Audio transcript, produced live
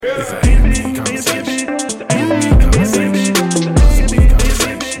It's an A&B conversation. A&B conversation.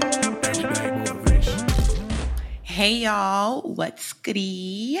 Everyday motivation. Hey y'all, what's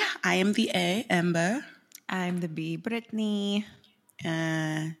goody? I am the A, Ember. I'm the B, Brittany.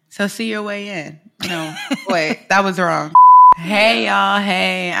 So see your way in. No, wait, that was wrong. Hey y'all,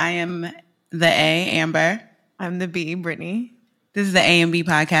 hey, I am the A, Amber. I'm the B, Brittany. This is the A&B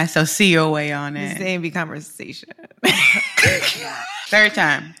podcast, so see your way on This is the it. A&B conversation. Third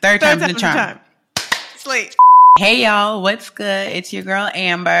time's the charm. Slate. Hey y'all, what's good? It's your girl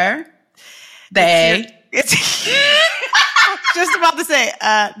Amber. The A. It's just about to say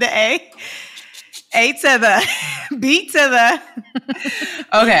the A to the B to the.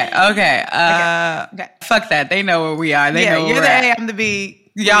 Okay. Fuck that. They know where we are. They know where you're we're the at. A, I'm the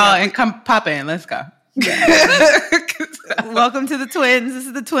B. Y'all, and come pop in. Let's go. Welcome to the twins. This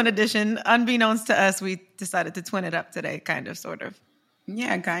is the twin edition. Unbeknownst to us, we decided to twin it up today, kind of, sort of.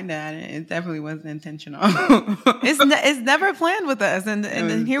 Yeah, kind of. It definitely wasn't intentional. It's never planned with us, and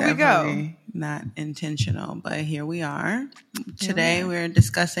then here we go. Definitely not intentional, but here we are. Today we're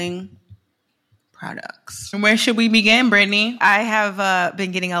discussing products. Where should we begin, Brittany? I have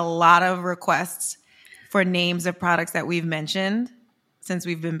been getting a lot of requests for names of products that we've mentioned since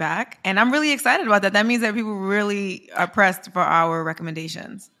we've been back. And I'm really excited about that. That means that people really are pressed for our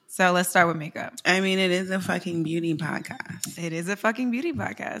recommendations. So let's start with makeup. I mean, it is a fucking beauty podcast. It is a fucking beauty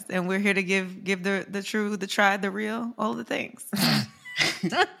podcast. And we're here to give the true, the tried, the real, all the things.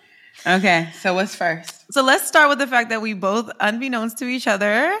 Okay, so what's first? So let's start with the fact that we both, unbeknownst to each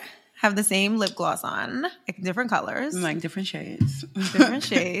other, have the same lip gloss on, like different colors. Like different shades. Different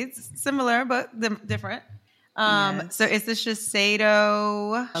shades. Similar, but different. Yes. So it's the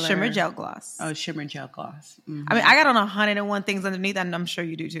Shiseido Shimmer Gel Gloss. Oh, shimmer gel gloss. Mhm. I mean, I got on 101 things underneath, and I'm sure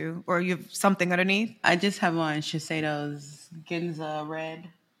you do too. Or you have something underneath. I just have on Shiseido's Ginza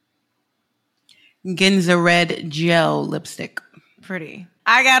Red Gel lipstick. Pretty.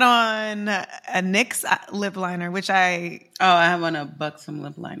 I got on a NYX lip liner, which I have on a Buxom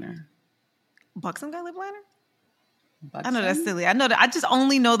lip liner. Buxom got lip liner? Buxom? I know that's silly. I know that. I just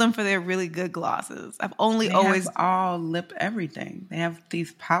only know them for their really good glosses. I've only They always have all lip everything. They have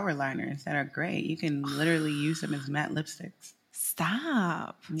these power liners that are great. You can literally use them as matte lipsticks.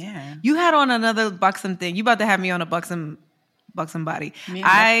 Stop. Yeah. You had on another Buxom thing. You about to have me on a Buxom body. Me and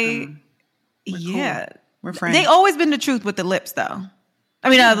Buxom, we're yeah. cool. We're friends. They always been the truth with the lips, though. I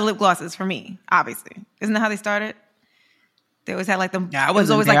mean, the lip glosses for me, obviously. Isn't that how they started? They always had like them. Yeah, I it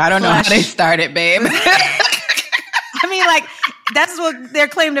was wasn't always there. like I don't know how plush. they started, babe. I mean, like that's what their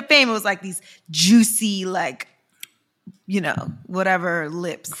claim to fame. It was like these juicy, like whatever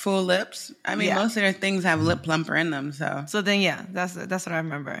lips. Full lips. I mean, Yeah. most of their things have lip plumper in them. So So then, yeah, that's what I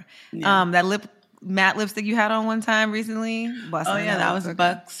remember. Yeah. That matte lipstick you had on one time recently. Oh yeah, that was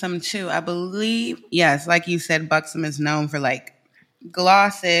Buxom too. I believe. Yes, like you said, Buxom is known for like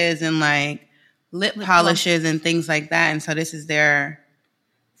glosses and like lip polishes and things like that. And so this is their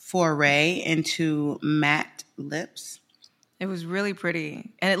foray into matte lips. It was really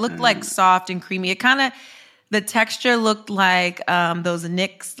pretty, and it looked like soft and creamy. It kind of, the texture looked like those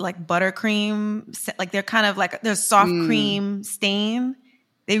NYX like buttercream, like they're kind of like they're soft cream stain.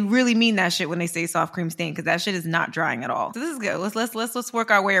 They really mean that shit when they say soft cream stain, because that shit is not drying at all. So this is good. Let's work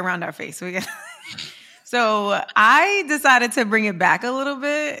our way around our face. So I decided to bring it back a little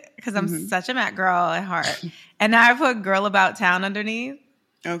bit because I'm such a matte girl at heart, and I put Girl About Town underneath.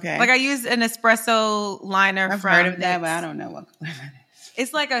 Okay. Like I used an espresso liner I've from heard of that, NYX. but I don't know what color that is.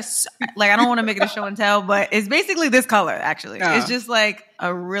 It's like I don't want to make it a show and tell, but it's basically this color, actually. Oh. It's just like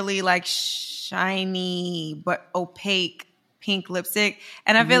a really like shiny but opaque pink lipstick.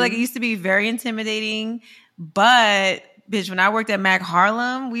 And I feel like it used to be very intimidating, but bitch, when I worked at Mac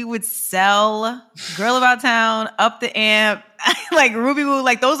Harlem, we would sell Girl About Town, Up the Amp, like Ruby Woo,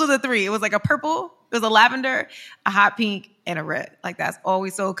 like those were the three. It was like a purple, it was a lavender, a hot pink, and a red. Like that's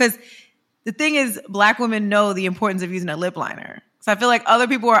always so, because the thing is, Black women know the importance of using a lip liner. So I feel like other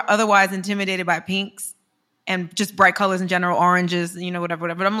people are otherwise intimidated by pinks and just bright colors in general, oranges,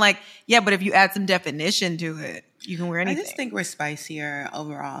 whatever. But I'm like, yeah, but if you add some definition to it, you can wear anything. I just think we're spicier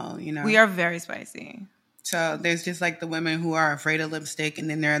overall, We are very spicy. So there's just like the women who are afraid of lipstick, and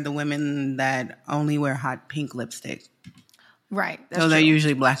then there are the women that only wear hot pink lipstick. Right. So they're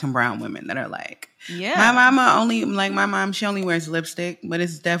usually Black and brown women that are like, yeah. my mom, she only wears lipstick, but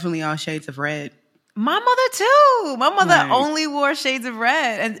it's definitely all shades of red. My mother too. My mother Right. only wore shades of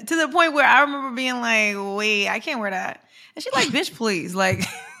red, and to the point where I remember being like, "Wait, I can't wear that." And she's like, "Bitch, please, like,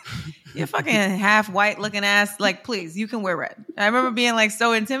 you're fucking half white looking ass. Like, please, you can wear red." I remember being like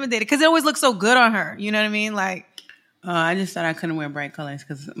so intimidated because it always looked so good on her. You know what I mean? Like, I just thought I couldn't wear bright colors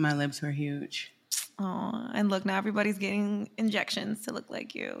because my lips were huge. Oh, and look, now everybody's getting injections to look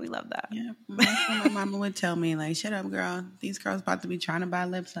like you. We love that. Yeah, that's what my mama would tell me, like, shut up, girl. These girls about to be trying to buy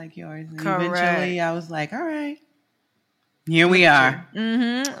lips like yours. And eventually I was like, all right, here we are.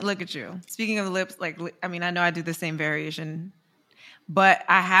 Mm-hmm. Look at you. Speaking of lips, I know I do the same variation, but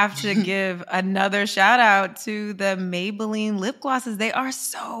I have to give another shout out to the Maybelline lip glosses. They are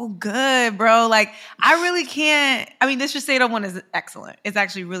so good, bro. Like, I really can't. This Shiseido one is excellent. It's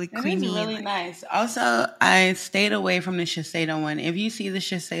actually really creamy. It's really nice. Also, I stayed away from the Shiseido one. If you see the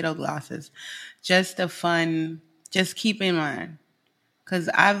Shiseido glosses, just keep in mind. Because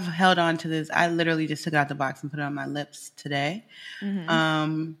I've held on to this. I literally just took out the box and put it on my lips today.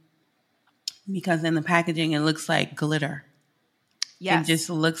 Mm-hmm. Because in the packaging, it looks like glitter. Yes. It just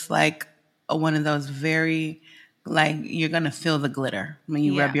looks like one of those very, like, you're going to feel the glitter when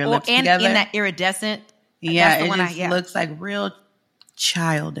you rub your lips together. And that iridescent. Yeah, it just looks like real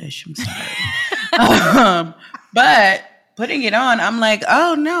childish. I'm sorry. But putting it on, I'm like,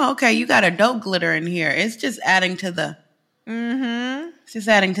 oh, no, okay, you got a dope glitter in here. It's just adding to the... Mm-hmm. It's just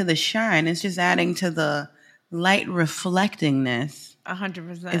adding to the shine. It's just adding to the light reflectingness.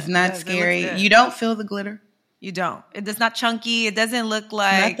 100%. It's not scary. You don't feel the glitter. You don't. It's not chunky. It doesn't look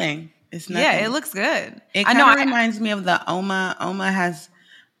like nothing. It's nothing. Yeah, it looks good. It kind of reminds me of the Oma. Oma has.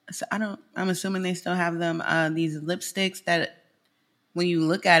 So I'm assuming they still have them. These lipsticks that, when you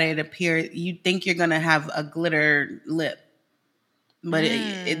look at it, you think you're gonna have a glitter lip, but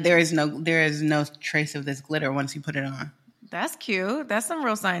there is no trace of this glitter once you put it on. That's cute. That's some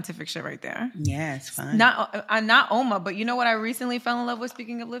real scientific shit right there. Yeah, it's fun. Not Oma, but you know what I recently fell in love with?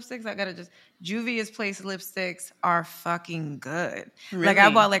 Speaking of lipsticks, I gotta Juvia's Place lipsticks are fucking good. Really? Like, I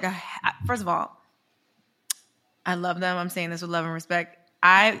bought first of all, I love them. I'm saying this with love and respect.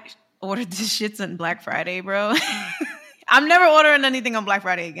 I ordered this shits on Black Friday, bro. I'm never ordering anything on Black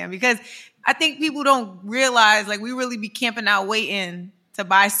Friday again, because I think people don't realize, like, we really be camping out waiting to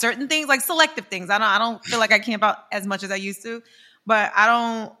buy certain things, like selective things. I don't feel like I camp out as much as I used to, but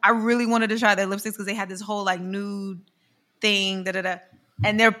I really wanted to try their lipsticks because they had this whole like nude thing,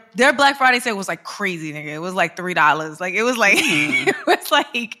 and their Black Friday sale was like crazy, nigga. It was like $3. Like, it was like it was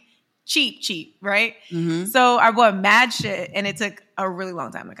like cheap, right? Mm-hmm. So I bought mad shit, and it took a really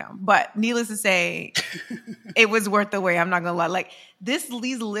long time to come. But needless to say, it was worth the wait. I'm not gonna lie. Like, these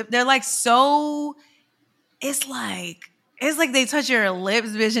they're like so. It's like they touch your lips,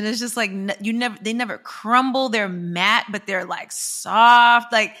 bitch, and it's just like they never crumble. They're matte, but they're like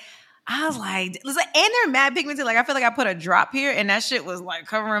soft. Like, I was like, and they're matte pigmented. Like, I feel like I put a drop here, and that shit was like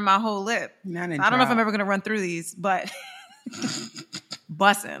covering my whole lip. I don't know if I'm ever gonna run through these, but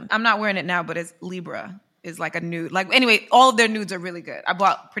bussin'. I'm not wearing it now, but it's Libra. Is like a nude. Like, anyway, all of their nudes are really good. I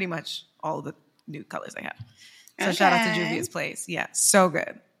bought pretty much all of the nude colors they have. So shout out to Juvia's Place. Yeah, so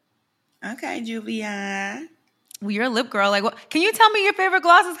good. Okay, Juvia. Well, you're a lip girl. Like, can you tell me your favorite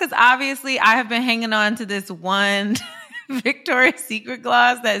glosses? Because obviously I have been hanging on to this one Victoria's Secret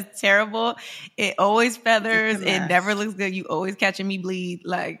gloss that's terrible. It always feathers. It never looks good. You always catching me bleed.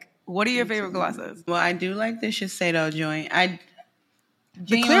 Like, what are your favorite glosses? Well, I do like the Shiseido joint.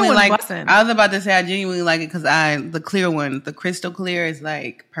 The clear one's bussin'. I was about to say I genuinely like it because the clear one, the crystal clear, is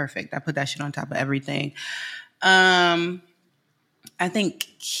like perfect. I put that shit on top of everything. I think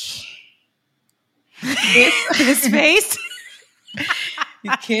his face.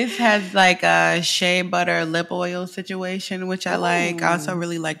 Kiss has like a shea butter lip oil situation, which I like. I also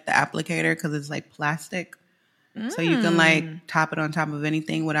really like the applicator because it's like plastic. So you can like top it on top of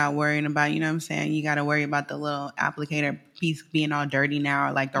anything without worrying about, you know what I'm saying? You got to worry about the little applicator piece being all dirty now,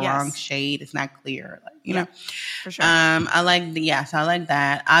 or like the wrong shade. It's not clear, like, you know. For sure. I like so I like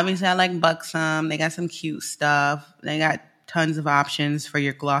that. Obviously, I like Buxom. They got some cute stuff. They got tons of options for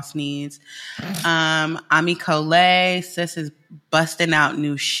your gloss needs. Ami Collet, sis is busting out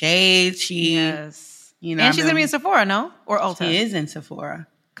new shades. Yes. You know, and she's gonna be in Sephora, no? Or Ulta? She is in Sephora.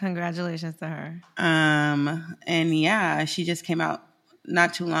 Congratulations to her. And yeah, she just came out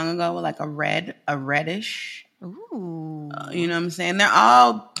not too long ago with like a reddish. Ooh. You know what I'm saying?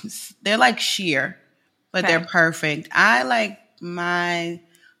 They're like sheer, but they're perfect. I like my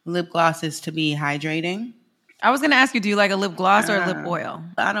lip glosses to be hydrating. I was going to ask you, do you like a lip gloss or a lip oil?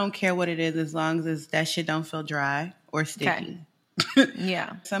 I don't care what it is, as long as that shit don't feel dry or sticky. Okay.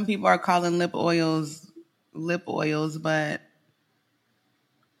 Yeah. Some people are calling lip oils, but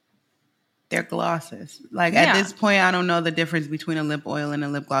they're glosses. Like, at this point, I don't know the difference between a lip oil and a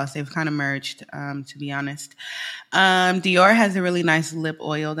lip gloss. They've kind of merged, to be honest. Dior has a really nice lip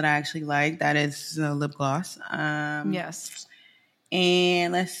oil that I actually like. That is a lip gloss. Yes.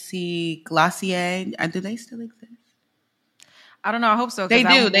 And let's see, Glossier. Do they still exist? I don't know. I hope so. They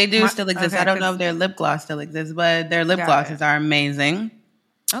do. They do still exist. Okay, I don't know if their lip gloss still exists, but their lip Got glosses it. are amazing.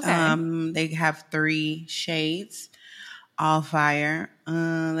 Okay. They have 3 shades, all fire.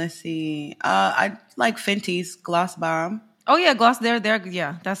 Let's see. I like Fenty's Gloss Bomb. Oh yeah, gloss. They're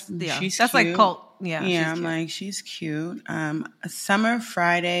That's She's That's like cute. cult. Yeah. Yeah, she's I'm cute. like, she's cute. Summer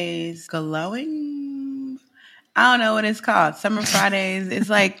Fridays glowing. I don't know what it's called. Summer Fridays. It's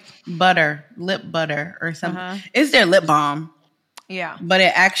like butter, lip butter or something. It's their lip balm, Yeah. but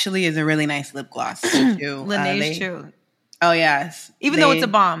it actually is a really nice lip gloss too. Laneige too. Oh yes, Even though it's a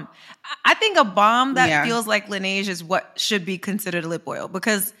balm, I think a balm that Yeah. feels like Laneige is what should be considered a lip oil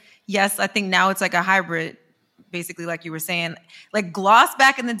because yes, I think now it's like a hybrid. Basically, like you were saying, like gloss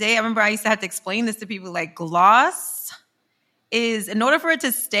back in the day, I remember I used to have to explain this to people. Like gloss is, in order for it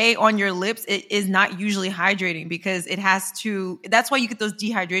to stay on your lips, it is not usually hydrating because it has to. That's why you get those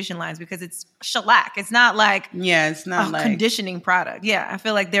dehydration lines because it's shellac. It's not like it's not a like conditioning product. Yeah, I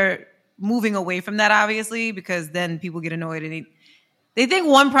feel like they're moving away from that obviously because then people get annoyed and they think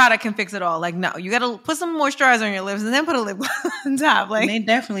one product can fix it all. Like, no, you got to put some moisturizer on your lips and then put a lip gloss on top. Like, they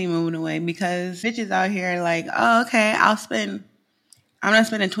definitely moving away because bitches out here like, oh, okay, I'm not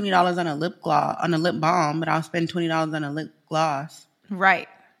spending $20 on a lip gloss, on a lip balm, but I'll spend $20 on a lip gloss. right.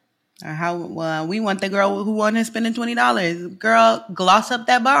 We want the girl who wanted to spend $20. Girl, gloss up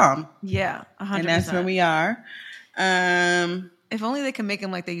that balm. Yeah, 100%. And that's where we are. If only they could make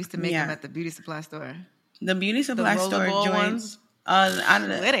them like they used to make Yeah. them at the beauty supply store. The beauty supply store rollerball joints. ones? Out of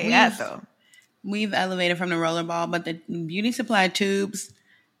the, Where they at though? We've elevated from the rollerball, but the beauty supply tubes,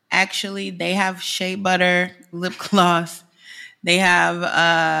 actually, they have shea butter, lip gloss. They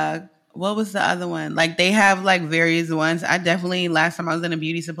have, what was the other one? Like, they have, like, various ones. I definitely, last time I was in a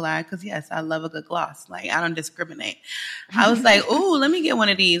beauty supply, because, yes, I love a good gloss. Like, I don't discriminate. I was like, ooh, let me get one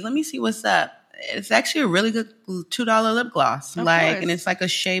of these. Let me see what's up. It's actually a really good $2 lip gloss. Of Like, course. and it's like a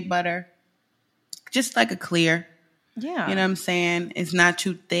shea butter. Just like a clear. Yeah. You know what I'm saying? It's not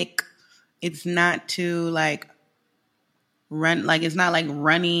too thick. It's not too like it's not like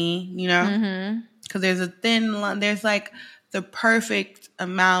runny, you know? Because there's a thin line. There's like the perfect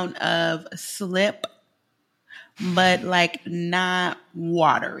amount of slip, but like not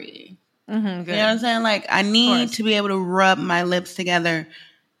watery. Good. You know what I'm saying? Like I need to be able to rub my lips together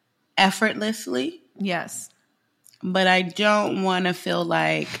effortlessly, Yes. but I don't want to feel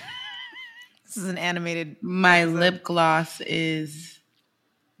like This is an animated. my lip gloss is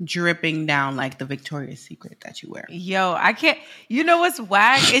dripping down like the Victoria's Secret that you wear. Yo, I can't. You know what's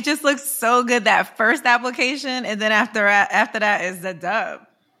whack? It just looks so good that first application, and then after that is the dub.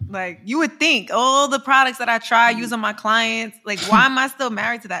 Like you would think all the products that I try use on my clients. Like why am I still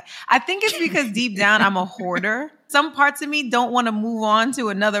married to that? I think it's because deep down I'm a hoarder. Some parts of me don't want to move on to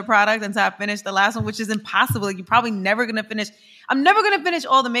another product until I finish the last one, which is impossible. You're probably never gonna finish. I'm never gonna finish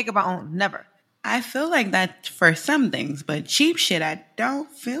all the makeup I own. Never. I feel like that for some things, but cheap shit, I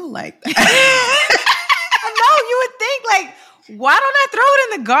don't feel like that. I know you would think like, why don't I throw it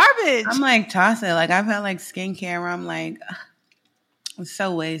in the garbage? I'm like, toss it. Like I've had like skincare where I'm like, ugh, it's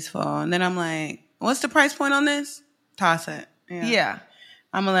so wasteful. And then I'm like, what's the price point on this? Toss it. Yeah.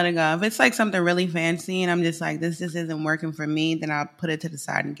 I'm gonna let it go. If it's like something really fancy and I'm just like, this just isn't working for me, then I'll put it to the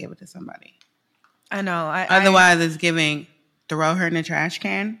side and give it to somebody. I know. Otherwise, it's giving, throw her in the trash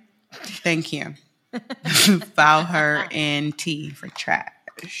can. Thank you. File her in T for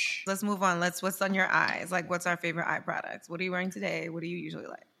trash. Let's move on. What's on your eyes? Like, what's our favorite eye products? What are you wearing today? What do you usually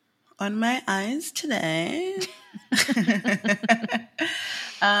like? On my eyes today.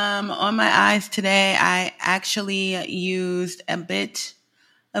 On my eyes today, I actually used a bit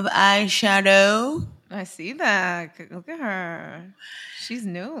of eyeshadow. I see that. Look at her. She's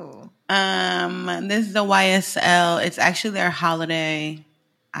new. This is the YSL. It's actually their holiday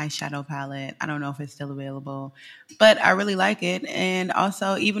eyeshadow palette. I don't know if it's still available, but I really like it. And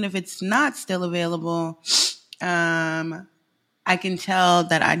also, even if it's not still available, I can tell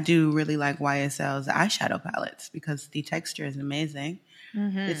that I do really like YSL's eyeshadow palettes because the texture is amazing.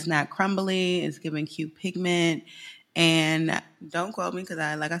 It's not crumbly. It's giving cute pigment. And don't quote me because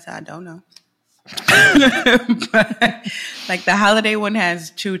like I said, I don't know. But, like the holiday one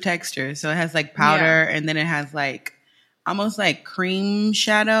has two textures. So it has like powder and then it has like almost like cream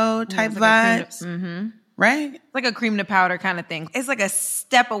shadow type vibes. Right? It's like a cream to powder kind of thing. It's like a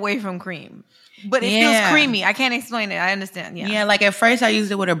step away from cream. But it feels creamy. I can't explain it. I understand. Yeah, like at first I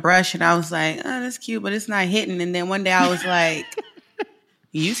used it with a brush and I was like, oh, that's cute, but it's not hitting. And then one day I was like,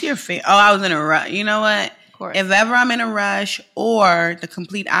 use your face. Oh, I was in a rush. You know what? If ever I'm in a rush or the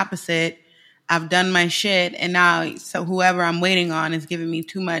complete opposite, I've done my shit and now so whoever I'm waiting on is giving me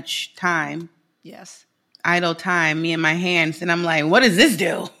too much time. Yes. idle time, me and my hands, and I'm like, what does this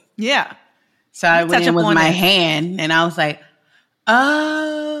do? Yeah. So I went touch in with up on my it. hand, and I was like,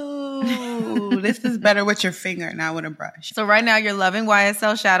 oh, this is better with your finger, not with a brush. So right now you're loving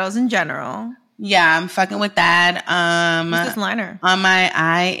YSL shadows in general. Yeah, I'm fucking with that. What's this liner? On my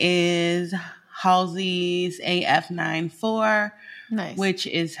eye is Halsey's AF94. Nice. Which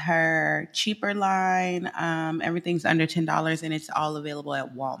is her cheaper line. Everything's under $10, and it's all available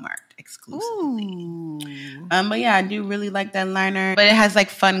at Walmart exclusively. Ooh. But yeah, I do really like that liner. But it has like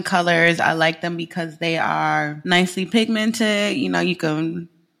fun colors. I like them because they are nicely pigmented. You know, I can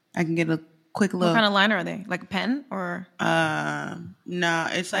get a quick look. What kind of liner are they? Like a pen or? No,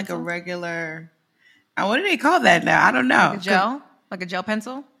 it's like a regular. What do they call that now? I don't know. Like a gel? Like a gel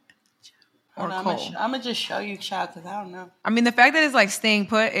pencil? Or coal? I'm gonna just show you, child, because I don't know. I mean, the fact that it's like staying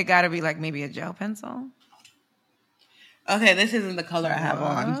put, it got to be like maybe a gel pencil. Okay, this isn't the color I have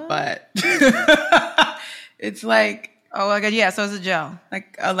on, but it's like so it's a gel.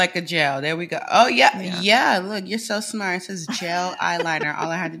 like a gel. There we go. Oh yeah. Look, you're so smart. It says gel eyeliner.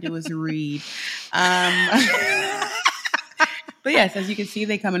 All I had to do was read. But yes, as you can see,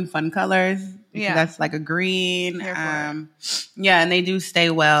 they come in fun colors. Yeah, that's like a green. Here for Yeah, and they do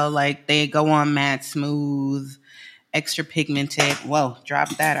stay well. Like they go on matte, smooth, extra pigmented. Whoa, drop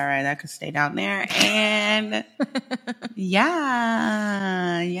that. All right, that could stay down there. And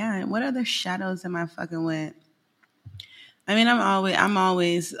yeah. What other shadows am I fucking with? I mean, I'm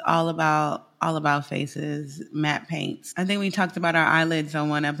always all about faces, matte paints. I think we talked about our eyelids on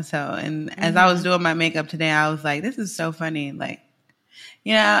one episode, and as I was doing my makeup today, I was like, this is so funny. Like,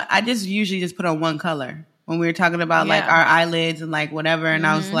 I just usually just put on one color when we were talking about like our eyelids and like whatever, and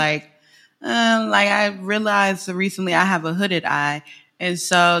I was like I realized recently I have a hooded eye. And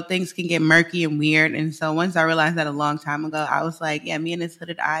so things can get murky and weird. And so once I realized that a long time ago, I was like, yeah, me and this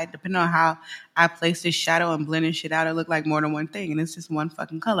hooded eye, depending on how I place this shadow and blend this shit out, it look like more than one thing. And it's just one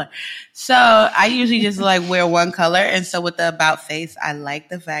fucking color. So I usually just like wear one color. And so with the About Face, I like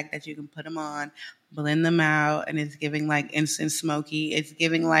the fact that you can put them on, blend them out, and it's giving like instant smoky. It's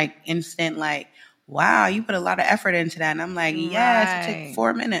giving like instant like, wow, you put a lot of effort into that. And I'm like, yes, it took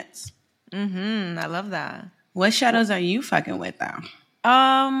 4 minutes. I love that. What shadows are you fucking with though?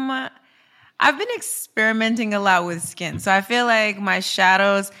 I've been experimenting a lot with skin. So I feel like my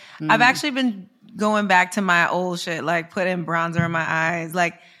shadows, I've actually been going back to my old shit, like putting bronzer in my eyes.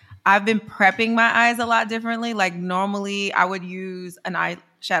 Like I've been prepping my eyes a lot differently. Like normally I would use an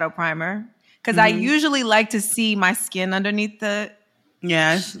eyeshadow primer because I usually like to see my skin underneath the.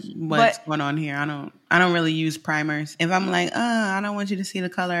 Yeah, that's what's going on here. I don't really use primers. If I'm like, I don't want you to see the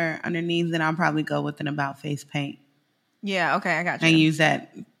color underneath, then I'll probably go with an About Face paint. Yeah, okay, I got you. I use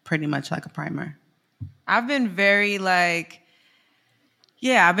that pretty much like a primer. I've been very like,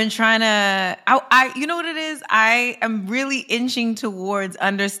 I've been trying to, I you know what it is? I am really inching towards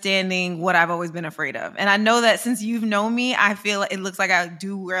understanding what I've always been afraid of. And I know that since you've known me, I feel like it looks like I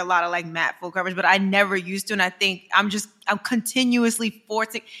do wear a lot of like matte full coverage, but I never used to. And I think I'm continuously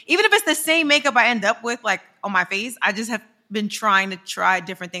forcing, even if it's the same makeup I end up with like on my face, I just have been trying to try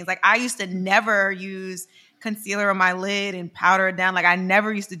different things. Like I used to never use concealer on my lid and powder it down. Like I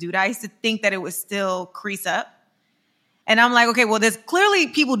never used to do that. I used to think that it would still crease up. And I'm like, okay, well, there's clearly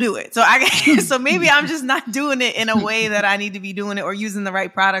people do it. So so maybe I'm just not doing it in a way that I need to be doing it or using the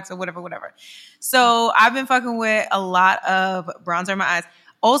right products or whatever. So I've been fucking with a lot of bronzer in my eyes.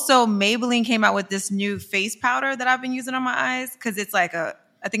 Also, Maybelline came out with this new face powder that I've been using on my eyes because it's like I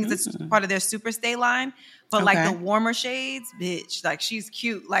think it's part of their Super Stay line. But like the warmer shades, bitch, like she's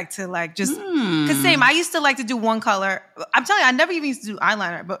cute. Like to like just, cause same, I used to like to do one color. I'm telling you, I never even used to do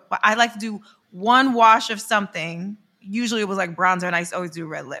eyeliner, but I like to do one wash of something. Usually it was like bronzer and I used to always do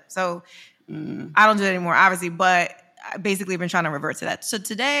red lip. So I don't do it anymore, obviously, but I basically been trying to revert to that. So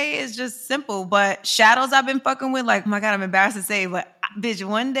today is just simple, but shadows I've been fucking with, like, oh my God, I'm embarrassed to say, but bitch,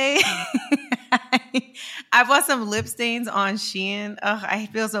 one day I bought some lip stains on Shein. Ugh, I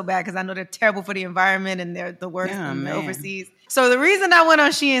feel so bad because I know they're terrible for the environment and they're the worst in the overseas. So the reason I went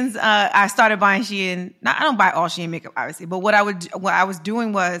on Shein's, I started buying Shein. I don't buy all Shein makeup, obviously, but what I was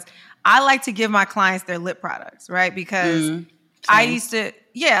doing was I like to give my clients their lip products, right? Because I used to,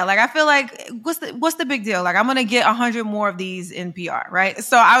 like I feel like what's the big deal? Like I'm gonna get 100 more of these in PR, right?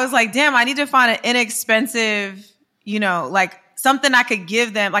 So I was like, damn, I need to find an inexpensive, like something I could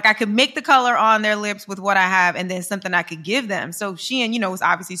give them. Like I could make the color on their lips with what I have, and then something I could give them. So Shein, was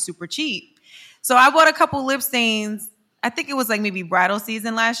obviously super cheap. So I bought a couple lip stains. I think it was like maybe bridal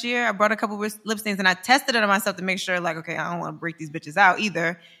season last year. I brought a couple lip stains and I tested it on myself to make sure, like, okay, I don't want to break these bitches out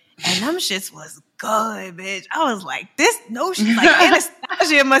either. And them shits was good, bitch. I was like, this no shit. Like,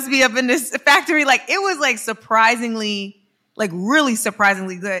 Anastasia must be up in this factory. Like, it was like surprisingly, like really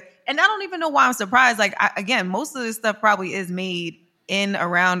surprisingly good. And I don't even know why I'm surprised. Like, again, most of this stuff probably is made in,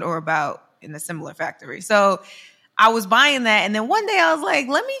 around, or about in a similar factory. So I was buying that. And then one day I was like,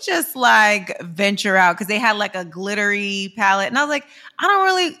 let me just like venture out, because they had like a glittery palette. And I was like,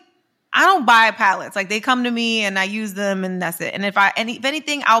 I don't buy palettes. Like, they come to me and I use them and that's it. And if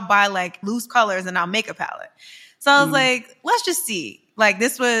anything, I'll buy like loose colors and I'll make a palette. So I was like, let's just see. Like,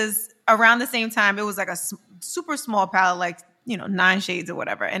 this was around the same time. It was like a super small palette, like, 9 shades or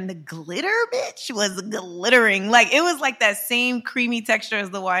whatever. And the glitter, bitch, was glittering. Like, it was like that same creamy texture as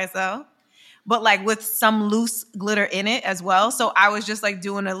the YSL, but like with some loose glitter in it as well. So I was just like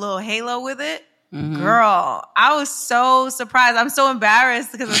doing a little halo with it. Mm-hmm. Girl, I was so surprised. I'm so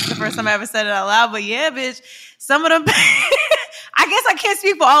embarrassed because it's the first time I ever said it out loud. But yeah, bitch, some of them, I guess I can't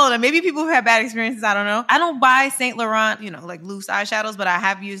speak for all of them. Maybe people who have bad experiences, I don't know. I don't buy Saint Laurent, like loose eyeshadows, but I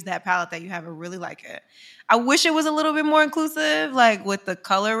have used that palette that you have. I really like it. I wish it was a little bit more inclusive, like with the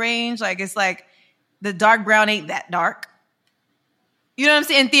color range. Like, it's like the dark brown ain't that dark. You know what I'm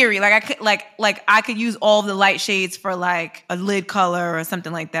saying? In theory, I could use all of the light shades for like a lid color or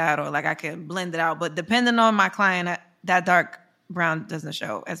something like that, or like I could blend it out. But depending on my client, that dark brown doesn't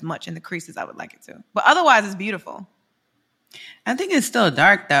show as much in the creases I would like it to. But otherwise, it's beautiful. I think it's still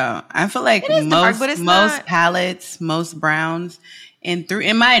dark though. I feel like most palettes, most browns, in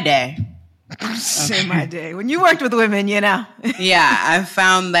my day. Okay. In my day, when you worked with women, yeah, I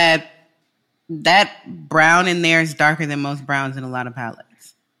found that brown in there is darker than most browns in a lot of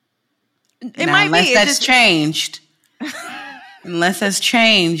palettes. Unless that's changed,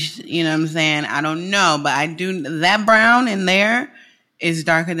 you know what I'm saying? I don't know, but that brown in there is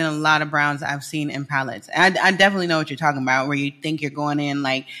darker than a lot of browns I've seen in palettes. I definitely know what you're talking about, where you think you're going in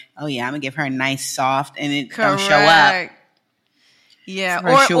like, oh yeah, I'm gonna give her a nice soft, and it don't show up. Yeah,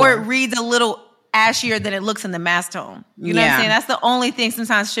 or it reads a little ashier than it looks in the mask tone. You know what I'm saying? That's the only thing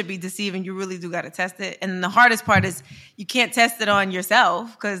sometimes should be deceiving. You really do got to test it. And the hardest part is you can't test it on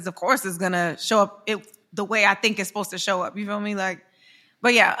yourself, because of course it's going to show up the way I think it's supposed to show up. You feel me? Like,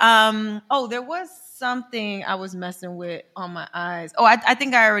 but yeah. There was something I was messing with on my eyes. Oh, I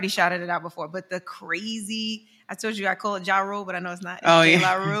think I already shouted it out before, but the crazy, I told you I call it Ja Rule, but I know it's not. It's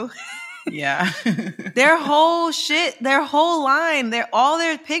Ja Rule. Yeah. Their whole line, all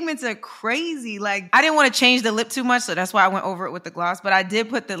their pigments are crazy. Like, I didn't want to change the lip too much, so that's why I went over it with the gloss. But I did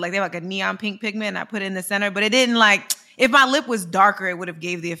put they have like a neon pink pigment, and I put it in the center. But it didn't if my lip was darker, it would have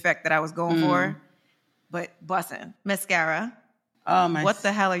gave the effect that I was going for. But bussin'. Mascara. Oh my! What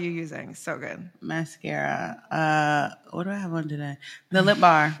the hell are you using? So good. Mascara. What do I have on today? The Lip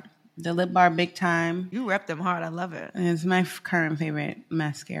Bar. The Lip Bar Big Time. You rep them hard. I love it. It's my current favorite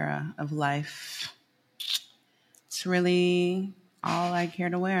mascara of life. It's really all I care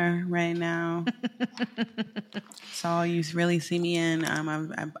to wear right now. It's all you really see me in.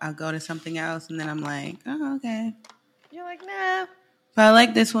 I'll go to something else, and then I'm like, oh, okay. You're like, nah. But I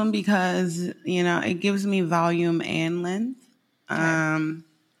like this one because, it gives me volume and length. Okay.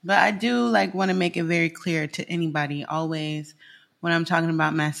 But I do want to make it very clear to anybody always, when I'm talking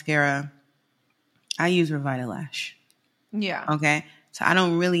about mascara, I use Revitalash. Yeah. Okay? So I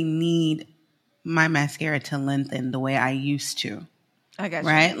don't really need my mascara to lengthen the way I used to. I got you.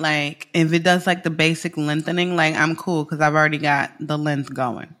 Right? Like, if it does the basic lengthening, I'm cool because I've already got the length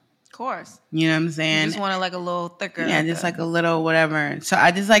going. Of course. You know what I'm saying? You just want it a little thicker. Yeah, just a little whatever. So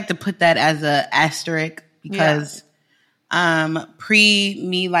I just like to put that as a asterisk because pre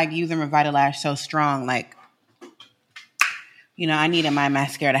me using Revitalash so strong, I needed my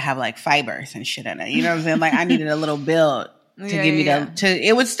mascara to have fibers and shit in it. You know what I'm saying? I needed a little build to give me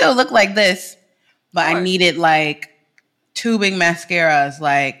it would still look like this, but I needed tubing mascaras.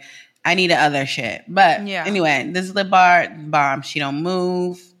 I needed other shit. But anyway, this lip bar bomb. She don't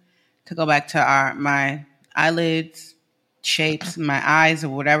move. To go back to my eyelids, shapes, my eyes, or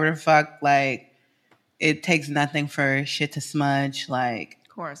whatever the fuck. It takes nothing for shit to smudge. Of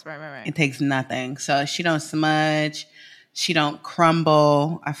course, right. It takes nothing. So she don't smudge. She don't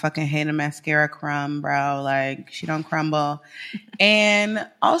crumble. I fucking hate a mascara crumb, bro. She don't crumble. And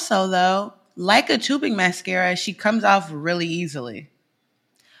also, though, like a tubing mascara, she comes off really easily,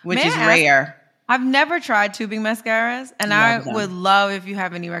 which is rare. I've never tried tubing mascaras, and I would love if you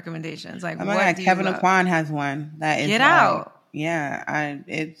have any recommendations. Oh my God, Kevyn Aucoin has one. That is Get out. Yeah,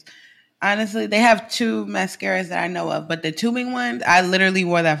 it's honestly, they have 2 mascaras that I know of, but the tubing ones, I literally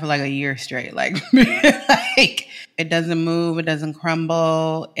wore that for a year straight. It doesn't move, it doesn't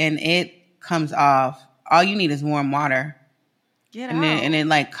crumble, and it comes off. All you need is warm water. Get and out. it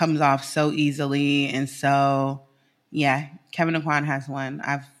like comes off so easily. And so, yeah, Kevyn Aucoin has one.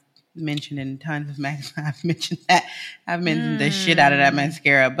 I've mentioned in tons of magazines. I've mentioned that. I've mentioned the shit out of that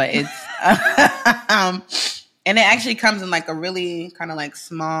mascara, but it's and it actually comes in like a really kind of like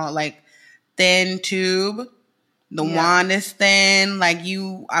small, like thin tube. The wand is thin. Like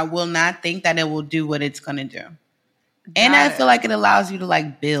I will not think that it will do what it's gonna do. And I feel like it allows you to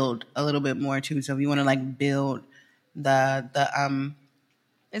like build a little bit more too. So if you want to like build the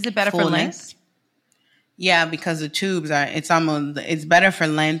Is it better for fullness. length? Yeah, because the tubes it's better for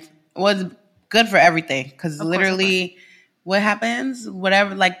length. Well, it's good for everything because literally what happens,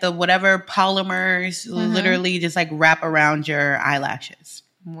 whatever polymers literally just like wrap around your eyelashes.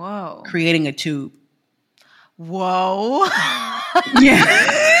 Whoa. Creating a tube. Whoa.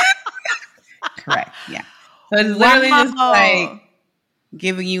 Yeah. Correct. Yeah. So it's literally just like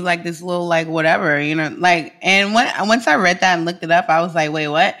giving you like this little like whatever, like, and once I read that and looked it up, I was like, wait,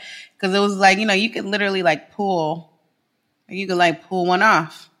 what? Because it was like, you could literally like pull one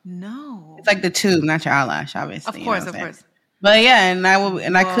off. No. It's like the tube, not your eyelash, obviously. Of course. But yeah, and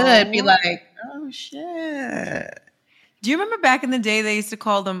I could be like, oh shit. Do you remember back in the day they used to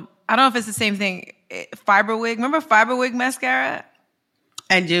call them, I don't know if it's the same thing, fiber wig? Remember fiber wig mascara?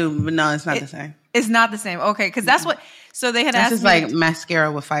 I do, but no, it's not the same. It's not the same. Okay, because that's what. So they had asked me. This is like mascara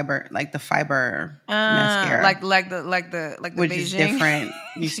with fiber, like the fiber mascara, like the which Beijing. Is different.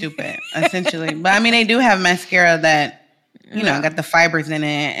 You stupid, essentially. But I mean, they do have mascara that got the fibers in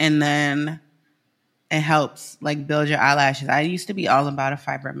it, and then it helps like build your eyelashes. I used to be all about a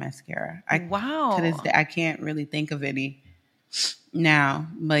fiber mascara. Wow. To this day, I can't really think of any now,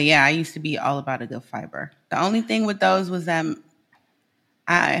 but yeah, I used to be all about a good fiber. The only thing with those was that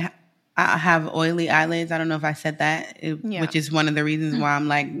I have oily eyelids. I don't know if I said that, which is one of the reasons why I'm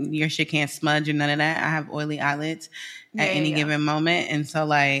like, your shit can't smudge or none of that. I have oily eyelids at any given moment. And so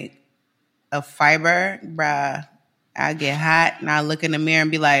like a fiber, bruh, I get hot and I look in the mirror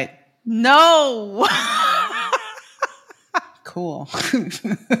and be like, no. Cool.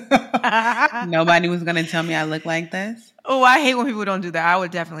 Nobody was going to tell me I look like this. Oh, I hate when people don't do that. I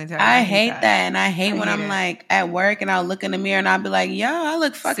would definitely tell you. I hate that. And I hate when I'm like at work and I'll look in the mirror and I'll be like, yo, I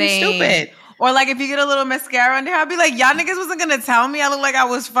look fucking stupid. Or like if you get a little mascara on there, I'll be like, y'all niggas wasn't going to tell me I look like I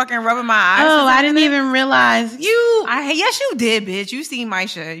was fucking rubbing my eyes. Oh, I didn't even realize you. Yes, you did, bitch. You seen my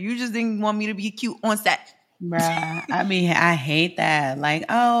shit. You just didn't want me to be cute on set. Bruh, I mean, I hate that. Like,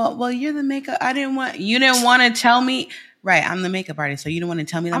 oh, well, you're the makeup. You didn't want to tell me. Right, I'm the makeup artist, so you don't want to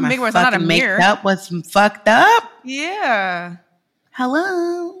tell me that my fucking makeup was fucked up? Yeah.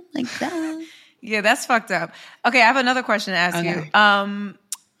 Hello? Like that. Yeah, that's fucked up. Okay, I have another question to ask you.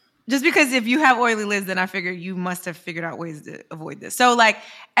 Just because if you have oily lids, then I figure you must have figured out ways to avoid this. So, like,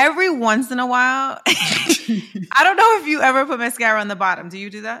 every once in a while, I don't know if you ever put mascara on the bottom. Do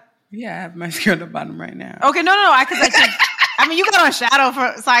you do that? Yeah, I have mascara on the bottom right now. Okay, no. I mean, you got on shadow,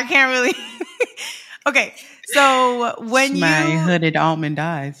 so I can't really... Okay, so when my hooded almond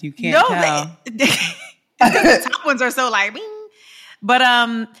eyes, you can't tell. The top ones are so like, bing. But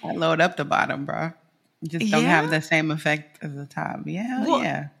I load up the bottom, bro. Just don't have the same effect as the top.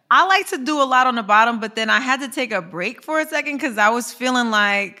 Yeah. I like to do a lot on the bottom, but then I had to take a break for a second because I was feeling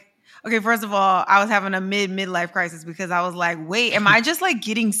like, okay, first of all, I was having a midlife crisis because I was like, wait, am I just like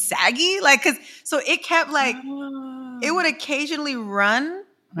getting saggy? Like, so it kept like, it would occasionally run,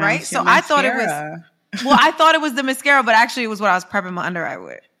 right? So I thought it was. Well, I thought it was the mascara, but actually it was what I was prepping my under eye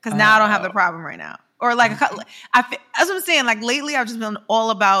with. Because now I don't have the problem right now. Or like, that's what I'm saying. Like lately, I've just been all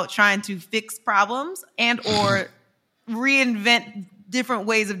about trying to fix problems and or reinvent different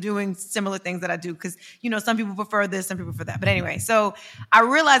ways of doing similar things that I do. Because, some people prefer this, some people prefer that. But anyway, so I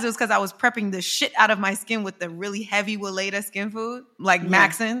realized it was because I was prepping the shit out of my skin with the really heavy Weleda skin food, like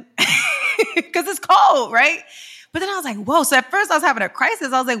Maxin. Because it's cold, right? But then I was like, whoa. So at first I was having a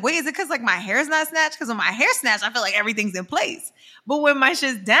crisis. I was like, wait, is it because like my hair's not snatched? Because when my hair's snatched, I feel like everything's in place. But when my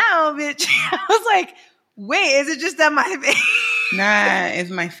shit's down, bitch, I was like, wait, is it just that my face? Nah, is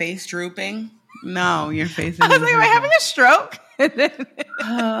my face drooping? No, your face is I was like, am I having a stroke?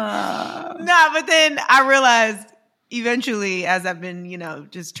 Nah, but then I realized eventually as I've been,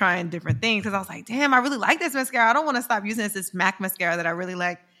 just trying different things, because I was like, damn, I really like this mascara. I don't want to stop using this MAC mascara that I really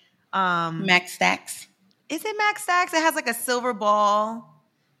like. MAC Stacks. Is it MAC Stacks? It has like a silver ball.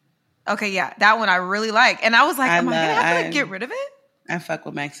 Okay, yeah, that one I really like. And I was like, am I gonna have to get rid of it? I fuck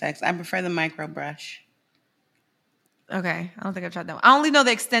with MAC Stacks. I prefer the micro brush. Okay, I don't think I've tried that one. I only know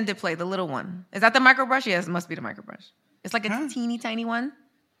the extended play, the little one. Is that the micro brush? Yes, it must be the micro brush. It's like a teeny tiny one.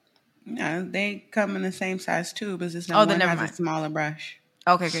 No, they come in the same size tube. It's just one has a smaller brush.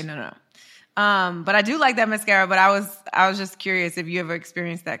 Okay, no. But I do like that mascara. But I was just curious if you ever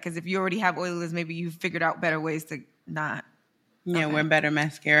experienced that, because if you already have oily lips, maybe you figured out better ways to not. Yeah, we're better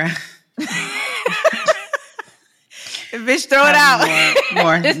mascara. Bitch, throw it out.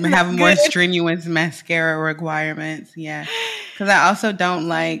 Have more strenuous mascara requirements. Yeah, because I also don't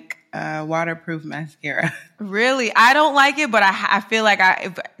like waterproof mascara. Really, I don't like it, but I feel like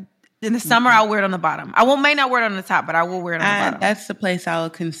in the summer I'll wear it on the bottom. May not wear it on the top, but I will wear it on the bottom. That's the place I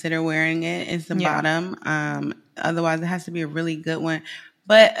would consider wearing it. Is the bottom. Otherwise, it has to be a really good one.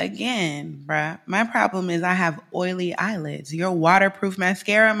 But again, bruh, my problem is I have oily eyelids. Your waterproof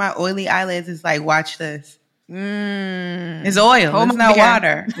mascara, my oily eyelids is like, watch this. It's oil. It's not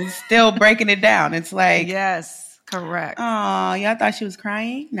water. It's still breaking it down. It's like, yes, correct. Oh, y'all thought she was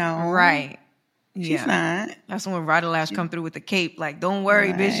crying? No, right? She's not. That's when Ryder Lash come through with the cape. Like, don't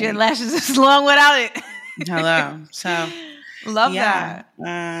worry, bitch. Your lashes is long without it. Hello. So love that.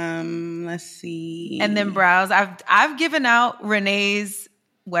 Let's see. And then brows. I've given out Renee's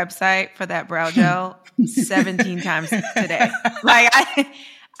website for that brow gel 17 times today. Like,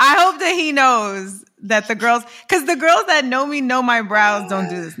 I hope that he knows that because the girls that know me know my brows don't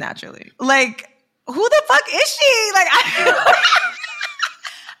do this naturally. Like, who the fuck is she? Like,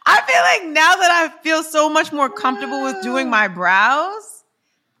 I feel like now that I feel so much more comfortable with doing my brows,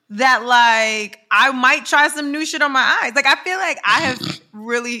 that like I might try some new shit on my eyes. Like, I feel like I have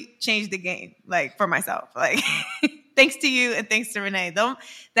really changed the game, like, for myself. Like, thanks to you and thanks to Renee.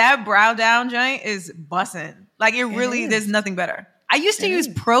 That brow down joint is bussin'. Like, it really, there's nothing better. I used to use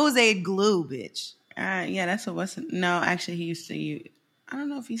Pros-Aid glue, bitch. Yeah, that's what wasn't. No, actually, he used to use. I don't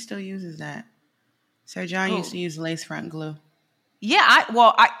know if he still uses that. Sir John used to use lace front glue. Yeah,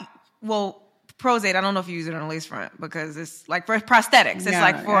 Pros-Aid, I don't know if you use it on a lace front because it's like for prosthetics. It's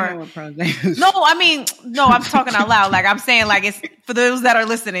like for. I know what Pros-Aid is. No, I mean, no, I'm talking out loud. Like, I'm saying, like, it's for those that are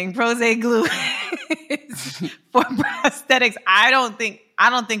listening. Pros-Aid glue is for prosthetics. I don't think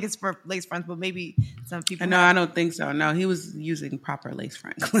it's for lace fronts, but maybe some people. No, I don't think so. No, he was using proper lace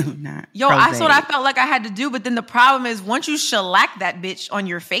front glue, not. That's what I felt like I had to do. But then the problem is, once you shellac that bitch on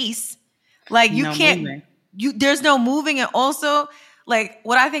your face, like, you can't. Moving. There's no moving, and also, like,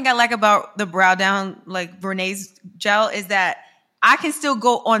 what I think I like about the brow down, like Renee's gel, is that I can still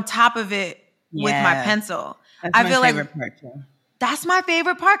go on top of it with my pencil. That's my favorite part too. That's my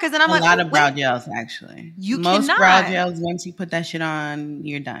favorite part, because then I'm like, a lot of brow gels actually. Most brow gels, once you put that shit on,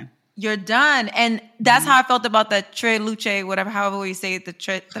 you're done. You're done, and that's how I felt about the Tre Luce, whatever, however you say it, the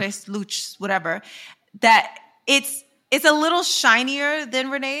Tres Luce, whatever. That it's a little shinier than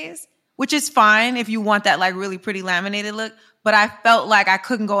Renee's, which is fine if you want that like really pretty laminated look. But I felt like I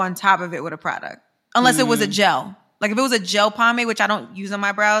couldn't go on top of it with a product unless it was a gel. Like, if it was a gel pomade, which I don't use on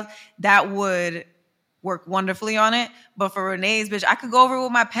my brows, that would work wonderfully on it. But for Renee's, bitch, I could go over it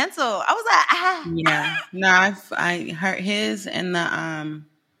with my pencil. I was like, ah. Yeah. No, I heard his and the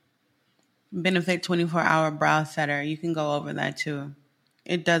Benefit 24-hour brow setter. You can go over that too.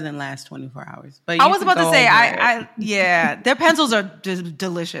 It doesn't last 24 hours. But I was about to say, yeah, their pencils are just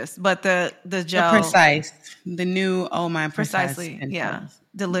delicious. But the gel, the new precisely, pencils. Yeah,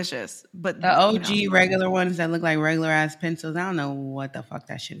 delicious. But the OG regular ones that look like regular ass pencils, I don't know what the fuck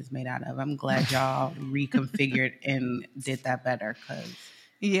that shit is made out of. I'm glad y'all reconfigured and did that better. Cause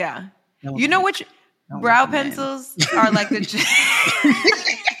you know which brow pencils are like the.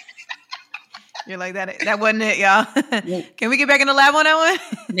 You're like, that wasn't it, y'all. Can we get back in the lab on that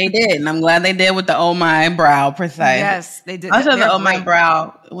one? They did, and I'm glad they did with the Oh My Brow Precise. Yes, they did. Also, the Oh My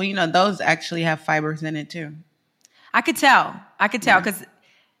Brow, well, those actually have fibers in it too. I could tell because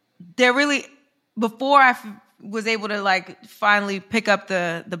they're really, before I was able to like finally pick up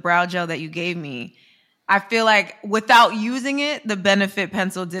the brow gel that you gave me, I feel like without using it, the Benefit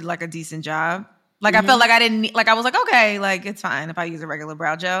pencil did like a decent job. Like, I felt like I didn't need, like, I was like, okay, like, it's fine if I use a regular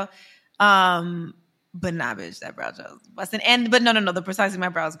brow gel. But nah, bitch, that brow gel is busting. But no, the Precisely My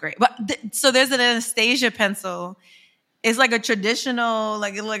Brow is great. But so there's an Anastasia pencil. It's like a traditional,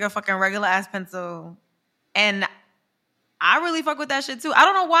 like a fucking regular ass pencil. And I really fuck with that shit too. I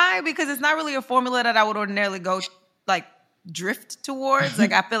don't know why, because it's not really a formula that I would ordinarily go like drift towards.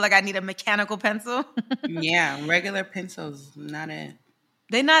 Like, I feel like I need a mechanical pencil. Yeah, regular pencils, not it.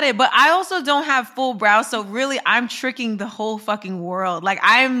 They're not it. But I also don't have full brows. So really, I'm tricking the whole fucking world. Like,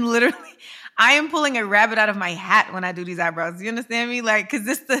 I am pulling a rabbit out of my hat when I do these eyebrows. You understand me? Like, because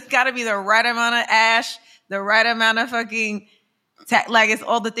this got to be the right amount of ash, the right amount of fucking, like, it's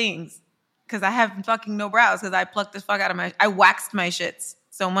all the things. Because I have fucking no brows because I plucked this fuck out of I waxed my shits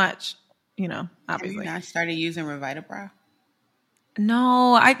so much, obviously. Have you not started using Revita-Brow?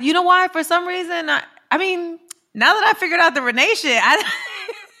 No, you know why? For some reason, I mean, now that I figured out the Renee shit,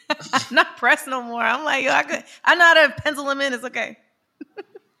 I'm not pressed no more. I'm like, yo, I know how to pencil them in. It's okay.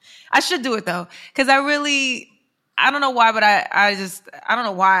 I should do it though, because I don't know why, but I don't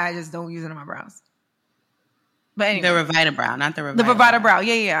know why I just don't use it on my brows. But anyway, The Revita Brow, not the Revita. the Bravada Brow.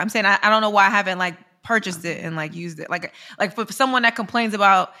 Yeah. I'm saying I don't know why I haven't like purchased it and like used it. Like for someone that complains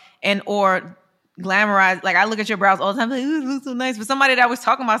about or glamorize, like I look at your brows all the time, like, ooh, it looks so nice. But somebody that was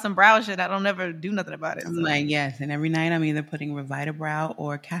talking about some brow shit, I don't ever do nothing about it. I'm So. like, yes, and every night I'm either putting Revita Brow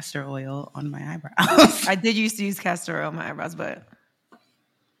or castor oil on my eyebrows. I did used to use castor oil on my eyebrows, but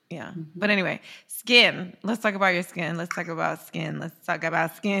yeah. But anyway, skin. Let's talk about your skin. Let's talk about skin.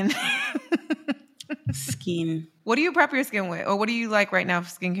 Skin. What do you prep your skin with? Or what do you like right now for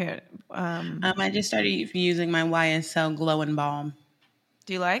skincare? I just started using my YSL Glow and Balm.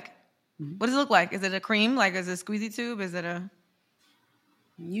 Do you like? What does it look like? Is it a cream? Like, is it a squeezy tube? Is it a...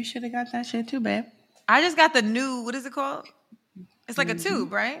 You should have got that shit too, babe. I just got the new, what is it called? It's like a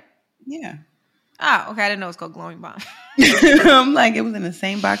tube, right? Yeah. Oh, okay. I didn't know it was called Glowing Balm. I'm like, it was in the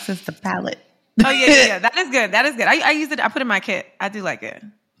same box as the palette. Oh, yeah. That is good. I used it. I put it in my kit. I do like it.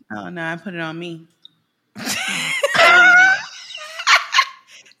 Oh, no, I put it on me.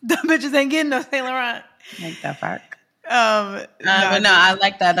 The bitches ain't getting no Saint Laurent. Like the fuck. No, But no, I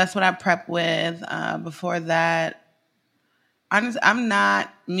like that. That's what I prep with. Before that, honestly,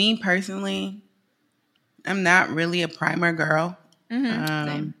 me personally, I'm not really a primer girl.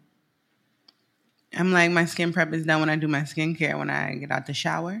 Same. I'm like, my skin prep is done when I do my skincare, when I get out the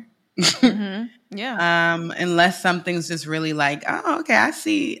shower. Yeah. Unless something's just really like, oh, okay, I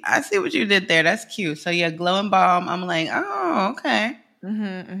see what you did there. That's cute. So yeah, Glow and Balm. I'm like, oh, okay.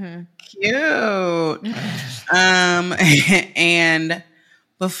 Cute. And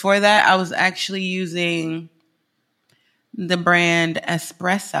before that, I was actually using the brand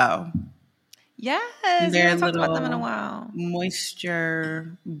Espresso. Yes. We Their haven't talked about them in a little while.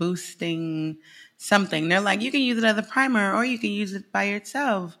 moisture boosting something. They're like, you can use it as a primer or you can use it by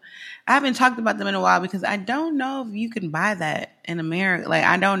yourself. I haven't talked about them in a while because I don't know if you can buy that in America. Like,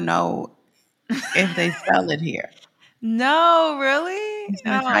 I don't know if they sell it here. No, really? It's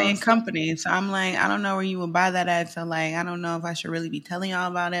an Italian company. So I'm like, I don't know where you would buy that at. So like, I don't know if I should really be telling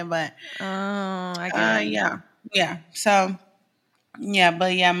y'all about it, but I get it. yeah. So yeah,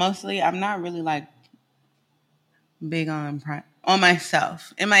 but yeah, mostly I'm not really like big on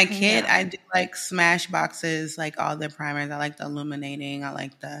myself. In my kit, I do like Smash boxes, like all their primers. I like the illuminating. I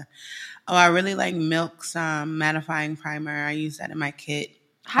like I really like Milk's mattifying primer. I use that in my kit.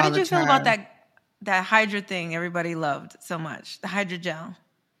 How did you feel about that Hydra thing everybody loved so much? The Hydra gel.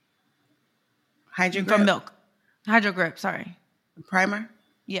 Hydra Grip? From Milk. Hydro Grip, sorry. Primer?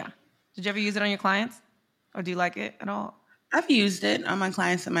 Yeah. Did you ever use it on your clients? Or do you like it at all? I've used it on my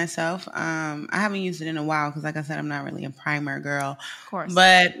clients and myself. I haven't used it in a while because, like I said, I'm not really a primer girl. Of course.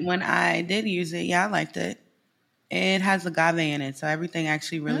 But when I did use it, I liked it. It has agave in it, so everything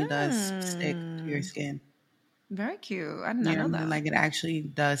actually really does stick to your skin. Very cute. I did not know that. Like, it actually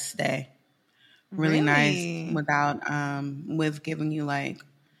does stay really nice without with giving you like,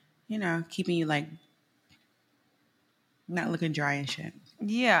 keeping you like not looking dry and shit.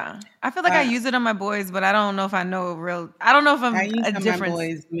 Yeah. I feel like I use it on my boys, but I don't know if I know I don't know if I use a on difference. my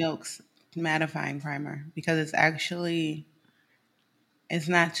boys Milk's mattifying primer because it's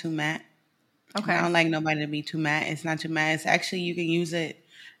not too matte. Okay. I don't like nobody to be too matte. It's not too matte. It's actually, you can use it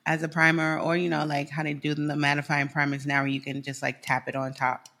as a primer or, like how they do the mattifying primers now where you can just like tap it on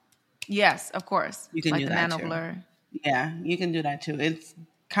top. Yes, of course. You can like do the that nano too. blur. Yeah, you can do that too. It's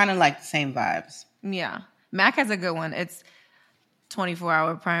kind of like the same vibes. Yeah. MAC has a good one. It's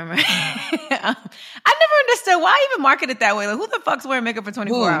 24-hour primer. I never understood why even market it that way. Like, who the fuck's wearing makeup for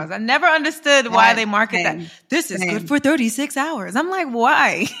 24 hours? I never understood why they market that. This is good for 36 hours. I'm like,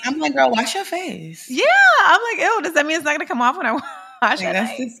 why? I'm like, girl, wash your face. Yeah. I'm like, ew, does that mean it's not going to come off when I wash it?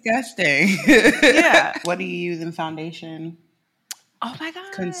 That's disgusting. Yeah. What do you use in foundation? Oh my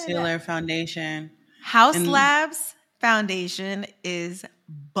God. Concealer, foundation. House Labs foundation is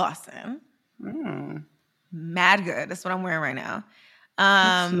bussin'. Mad good. That's what I'm wearing right now.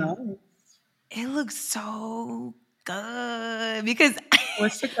 Nice. It looks so good because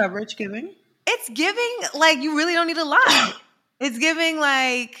What's the coverage giving? it's giving like you really don't need a lot. It's giving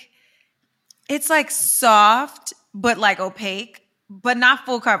like it's like soft but like opaque, but not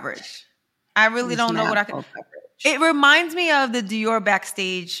full coverage. I really don't know what I can. It reminds me of the Dior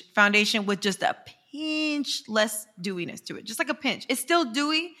Backstage foundation with just a pinch less dewiness to it. Just like a pinch. It's still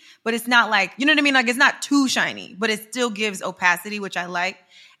dewy, but it's not like, you know what I mean? Like it's not too shiny, but it still gives opacity, which I like.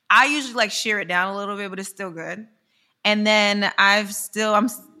 I usually like shear it down a little bit, but it's still good. And then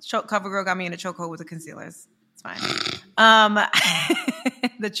CoverGirl got me in a chokehold with the concealers. It's It's fine.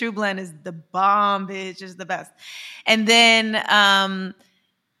 The True Blend is the bomb, bitch. It's the best. And then I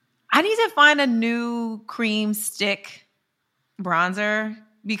need to find a new cream stick bronzer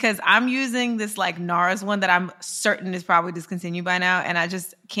because I'm using this like NARS one that I'm certain is probably discontinued by now, and I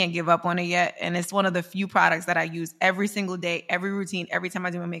just can't give up on it yet. And it's one of the few products that I use every single day, every routine, every time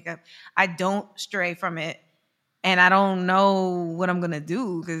I do my makeup. I don't stray from it, and I don't know what I'm gonna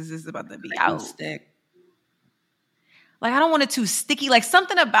do because it's about to be out. Stick. Like I don't want it too sticky. Like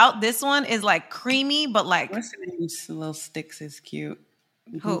something about this one is like creamy, but like What's the name? Little Sticks is cute.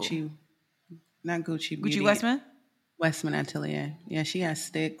 Who? Gucci, not Gucci. Gucci Beauty. Westman. Westman Atelier. Yeah, she has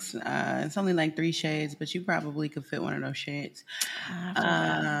sticks. It's only like 3 shades, but you probably could fit one of those shades.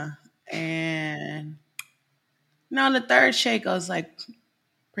 And no, the third shade goes like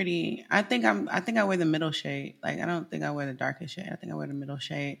pretty. I think I wear the middle shade. Like I don't think I wear the darkest shade. I think I wear the middle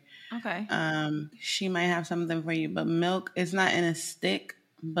shade. Okay. She might have something for you, but Milk is not in a stick.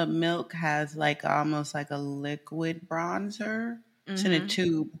 But Milk has like almost like a liquid bronzer. It's in a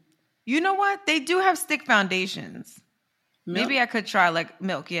tube. You know what? They do have stick foundations. Milk? Maybe I could try like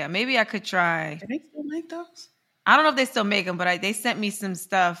Milk. Yeah, maybe I could try. Do they still make those? I don't know if they still make them, but they sent me some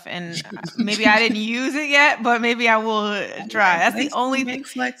stuff, and maybe I didn't use it yet, but maybe I will try. That's the only thing.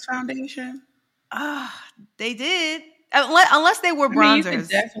 Flex foundation. They did. Unless they were bronzers. You could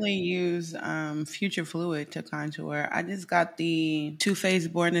definitely use Future Fluid to contour. I just got the Too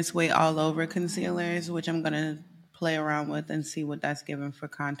Faced Born This Way All Over concealers, which I'm going to play around with and see what that's giving for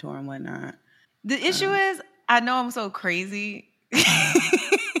contour and whatnot. The issue is, I know I'm so crazy.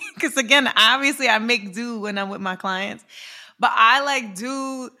 Because again, obviously I make do when I'm with my clients. But I like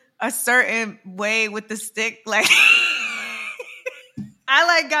do a certain way with the stick. Like, I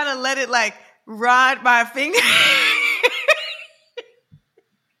like gotta let it like rod my finger.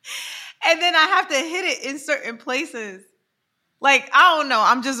 And then I have to hit it in certain places. Like, I don't know.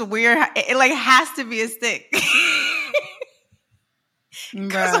 I'm just weird. It like has to be a stick.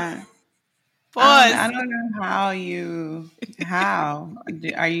 Right. Pause. I don't know how are you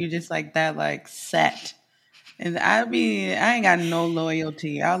just like that, like set? And I ain't got no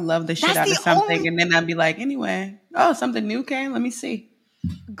loyalty. I'll love the shit out of something, and then I'd be like, anyway, something new came. Let me see.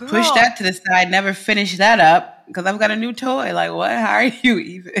 Girl. Push that to the side. Never finish that up because I've got a new toy. Like, what? How are you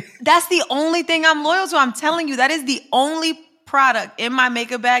even? That's the only thing I'm loyal to. I'm telling you, that is the only product in my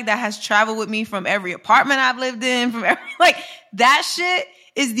makeup bag that has traveled with me from every apartment I've lived in. Like that shit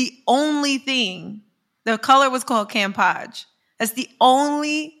is the only thing. The color was called Campage. That's the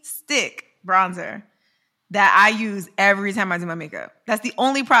only stick bronzer that I use every time I do my makeup. That's the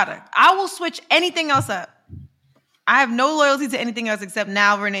only product. I will switch anything else up. I have no loyalty to anything else except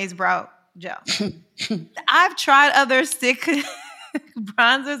now Renee's Brow Gel. I've tried other stick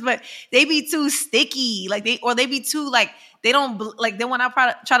bronzers, but they be too sticky. Like they be too like they don't like. Then when I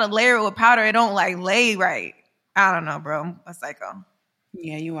try to layer it with powder, it don't like lay right. I don't know, bro. I'm a psycho.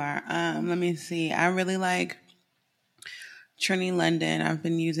 Yeah, you are. Let me see. I really like Trini London. I've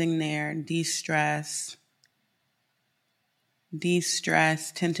been using their De-Stress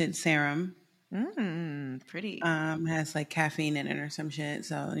tinted serum. Pretty. Has like caffeine in it or some shit.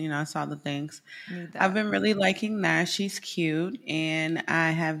 So, I saw the things. I've been really liking that. She's cute. And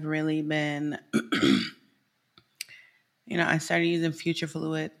I have really been, I started using Future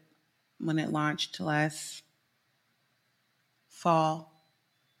Fluid when it launched last fall.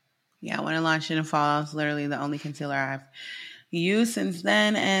 Yeah, when it launched in the fall, it was literally the only concealer I've used since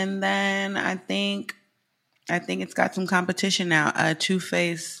then. And then I think it's got some competition now. Too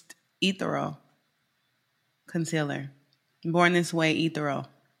Faced Ethereal concealer. Born This Way Ethereal.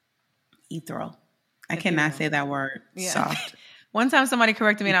 I cannot say that word. Yeah. Soft. One time somebody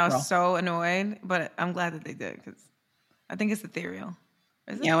corrected me and I was so annoyed, but I'm glad that they did because I think it's ethereal.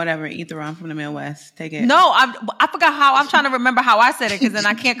 Yeah, whatever. Ethereal. I'm from the Midwest. Take it. No, I forgot how. I'm trying to remember how I said it because then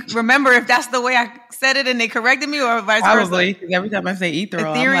I can't remember if that's the way I said it and they corrected me or vice versa. Probably, because every time I say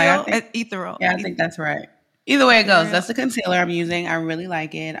ethereal, ethereal, I'm like, ethereal. Yeah, I think that's right. Either way it goes, that's the concealer I'm using. I really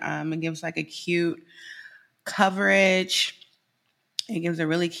like it. It gives like a cute coverage. It gives a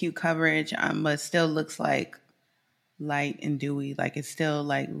really cute coverage, but still looks like light and dewy. Like it still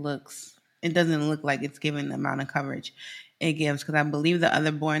like looks. It doesn't look like it's giving the amount of coverage it gives, because I believe the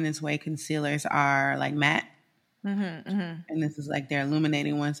other Born This Way concealers are like matte. And this is like their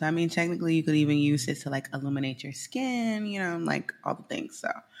illuminating one. So I mean, technically you could even use this to like illuminate your skin, like all the things. So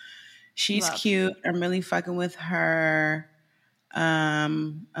she's cute. I'm really fucking with her.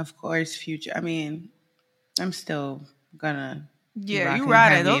 Of course, Future. I mean, I'm still gonna. Yeah, you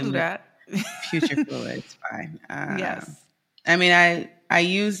ride it. Don't do that. Future Fluid, it's fine. Yes. I mean, I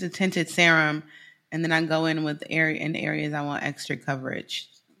use the tinted serum And then I go in with in areas I want extra coverage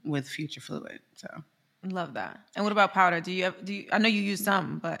with Future Fluid. So Love that. And what about powder? Do you I know you use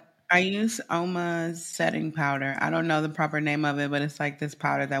some, but I use Oma's setting powder. I don't know the proper name of it, but it's like this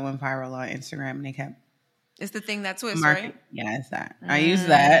powder that went viral on Instagram and they kept it's the thing that twists, market. right? Yeah, it's that. I use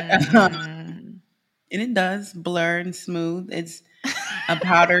that. And it does blur and smooth. It's a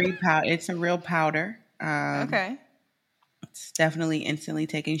powdery powder. It's a real powder. Okay. It's definitely instantly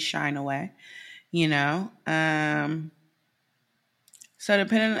taking shine away, you know? So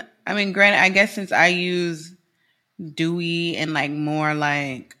depending, I mean, granted, I guess since I use dewy and like more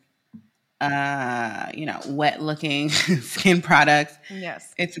like, wet looking skin products,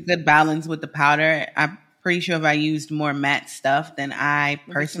 Yes. it's a good balance with the powder. I'm pretty sure if I used more matte stuff, then I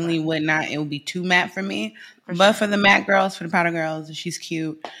personally would not. It would be too matte for me. But for the matte girls, for the powder girls, she's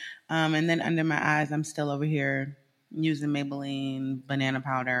cute. And then under my eyes, I'm still over here using Maybelline banana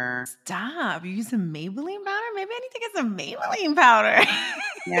powder. Stop. You using Maybelline powder? Maybe I need to get some Maybelline powder.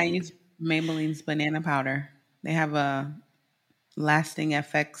 Yeah, I use Maybelline's banana powder. They have a lasting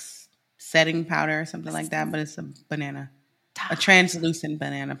FX setting powder or something like that, but it's a translucent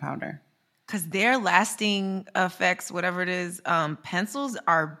banana powder. Because their lasting effects, whatever it is, pencils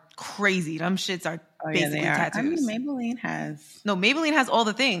are crazy. Them shits are basically tattoos. I mean, Maybelline has... No, Maybelline has all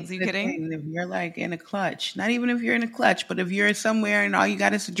the things. Are you kidding? If you're like in a clutch, not even if you're in a clutch, but if you're somewhere and all you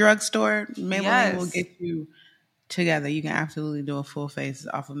got is a drugstore, Maybelline will get you together. You can absolutely do a full face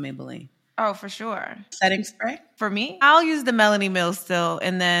off of Maybelline. Oh, for sure. Setting spray? For me, I'll use the Melanie Mills still.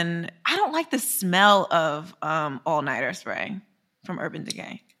 And then I don't like the smell of All Nighter spray from Urban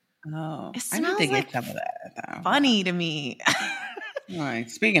Decay. Oh, it I need to smells get some of that. Though. Funny to me. All right.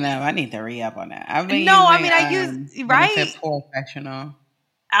 Speaking of, I need to re-up on that. I use right. Professional.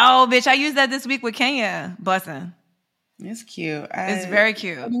 Oh, bitch! I used that this week with Kenya. Bussin'. It's cute. It's very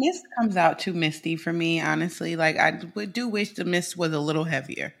cute. The mist comes out too misty for me, honestly. Like I do wish the mist was a little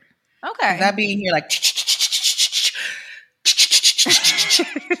heavier. Okay. That being here, like.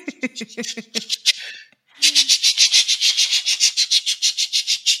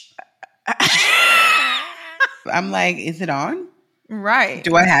 I'm like, is it on? Right.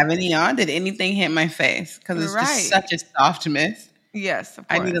 Do I have any on? Did anything hit my face? Because it's just such a soft mist. Yes, of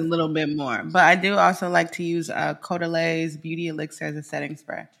course. I need a little bit more. But I do also like to use Codalay's Beauty Elixir as a setting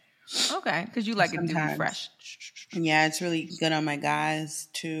spray. Okay, because you like it to be fresh. Yeah, it's really good on my guys,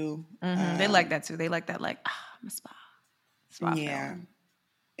 too. Mm-hmm. They like that, too. They like that, like, my spa. Yeah.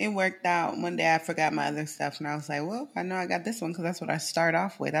 It worked out. One day I forgot my other stuff, and I was like, well, I know I got this one because that's what I start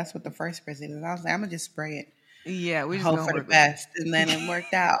off with. That's what the first spray is. And I was like, I'm going to just spray it. Yeah, we just hope for the best. And then it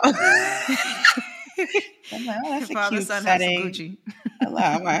worked out. I'm like, oh, that's a cute setting.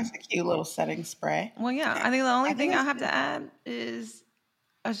 That's a cute little setting spray. Well, yeah. I think the only thing I have to add is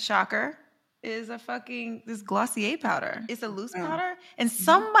a shocker. Is this Glossier powder. It's a loose powder. And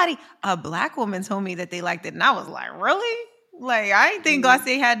a black woman told me that they liked it. And I was like, really? Like, I didn't think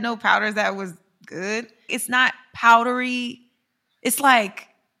Glossier had no powders that was good. It's not powdery. It's like,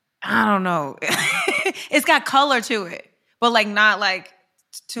 I don't know. It's got color to it, but like not like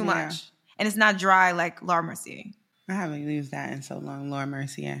too much. And it's not dry like Laura Mercier. I haven't used that in so long, Laura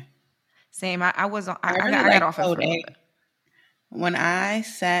Mercier. Same. I got off of it. When I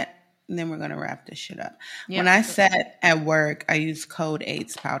set, and then we're going to wrap this shit up. Yeah. When I set at work, I use Code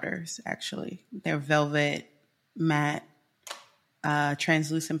 8's powders, actually. They're velvet, matte,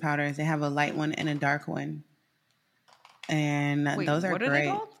 translucent powders. They have a light one and a dark one. And those are great. What are they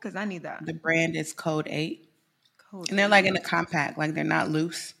called? Because I need that. The brand is Code 8. And they're like in a compact. Like they're not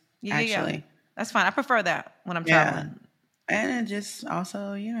loose, actually. Yeah. That's fine. I prefer that when I'm traveling. And it just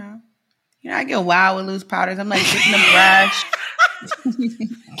also, I get wild with loose powders. I'm like dipping the brush.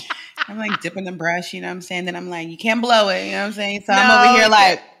 I'm like dipping the brush, you know what I'm saying? Then I'm like, you can't blow it, you know what I'm saying? So I'm over here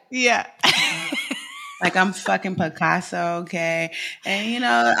like, yeah. Like I'm fucking Picasso, okay? And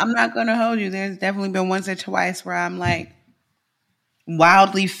I'm not gonna hold you. There's definitely been once or twice where I'm like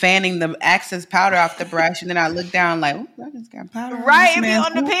wildly fanning the excess powder off the brush, and then I look down like, I just got powder. Right, and be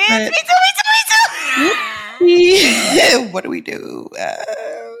on the pants. Me too. What do we do?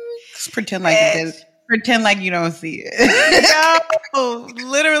 Just pretend like it is. Pretend like you don't see it. No,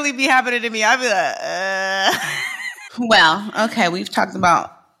 literally be happening to me. I'd be like, Well, okay, we've talked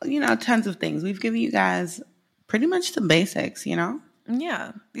about tons of things. We've given you guys pretty much the basics, Yeah.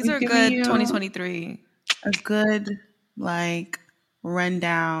 These are good 2023. A good,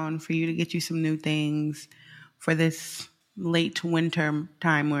 rundown for you to get you some new things for this late winter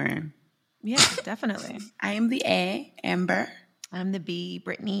time we're in. Yeah, definitely. I am the A, Amber. I'm the B,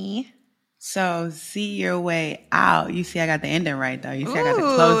 Brittany. So, see your way out. You see, I got the ending right, though. You see, I got the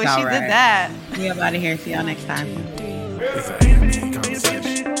Ooh, close out she right. did that. We up out of here. See y'all next time. It's an A&E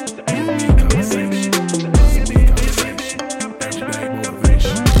conversation. A&E conversation.